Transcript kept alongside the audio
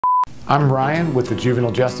I'm Ryan with the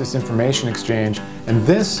Juvenile Justice Information Exchange, and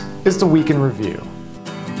this is the Week in Review.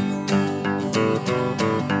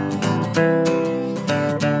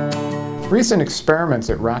 Recent experiments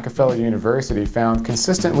at Rockefeller University found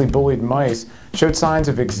consistently bullied mice showed signs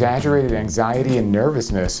of exaggerated anxiety and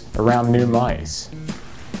nervousness around new mice.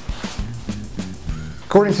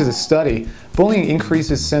 According to the study, bullying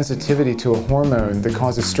increases sensitivity to a hormone that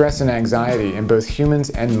causes stress and anxiety in both humans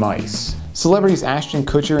and mice. Celebrities Ashton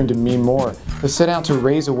Kutcher and Demi Moore have set out to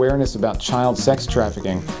raise awareness about child sex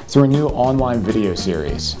trafficking through a new online video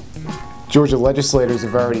series. Georgia legislators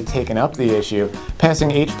have already taken up the issue, passing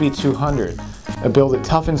HB 200, a bill that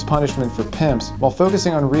toughens punishment for pimps while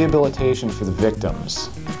focusing on rehabilitation for the victims.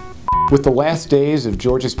 With the last days of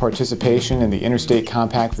Georgia's participation in the Interstate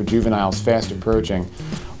Compact for Juveniles fast approaching,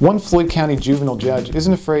 one Floyd County juvenile judge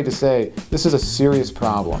isn't afraid to say this is a serious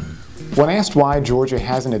problem. When asked why Georgia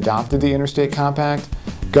hasn't adopted the Interstate Compact,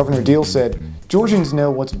 Governor Deal said, "Georgians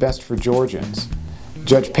know what's best for Georgians."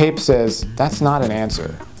 Judge Pape says that's not an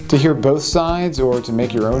answer. To hear both sides or to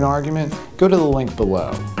make your own argument, go to the link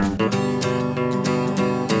below.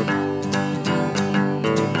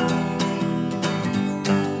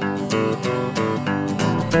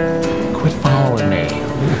 Quit following me.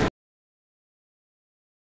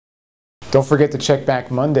 Don't forget to check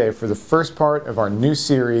back Monday for the first part of our new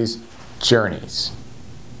series, Journeys.